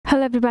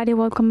Hello everybody,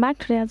 welcome back.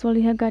 Today as well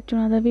we have got to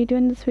another video.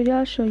 In this video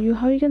I'll show you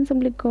how you can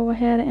simply go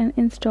ahead and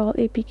install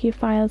APK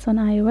files on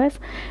iOS.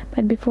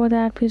 But before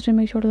that, please do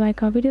make sure to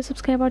like our video,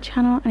 subscribe our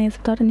channel, and yes,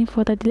 without any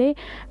further delay,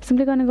 I'm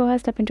simply gonna go ahead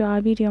and step into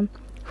our video.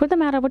 For the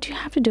matter, what you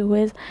have to do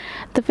is,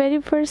 the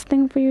very first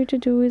thing for you to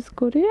do is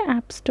go to your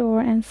app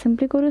store and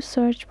simply go to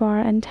search bar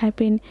and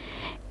type in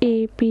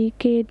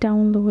APK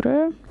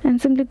downloader and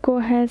simply go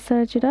ahead,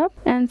 search it up,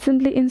 and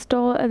simply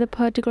install the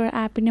particular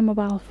app in your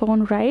mobile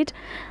phone. Right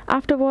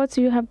afterwards,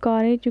 you have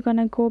got it, you're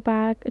gonna go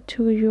back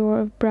to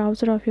your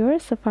browser of your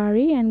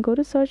Safari and go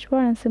to search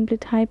bar and simply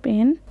type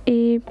in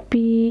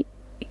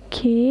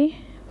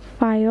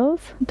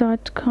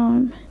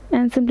apkfiles.com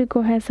and simply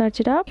go ahead,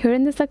 search it up. Here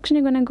in this section,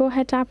 you're gonna go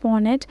ahead, tap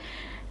on it,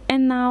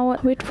 and now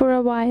wait for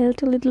a while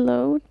till it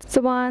loads.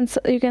 So once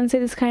you can see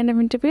this kind of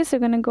interface, you're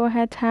gonna go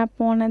ahead, tap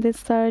on this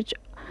search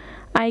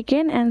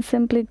icon and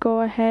simply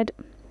go ahead,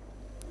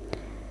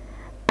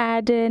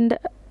 add and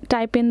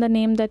type in the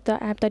name that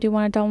the app that you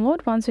want to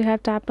download. Once you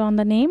have tapped on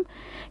the name,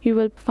 you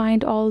will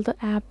find all the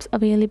apps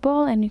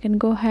available and you can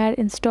go ahead,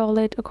 install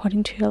it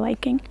according to your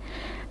liking.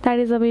 That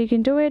is the way you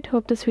can do it.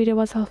 Hope this video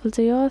was helpful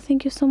to you all.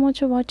 Thank you so much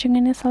for watching,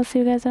 and yes, I'll see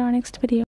you guys in our next video.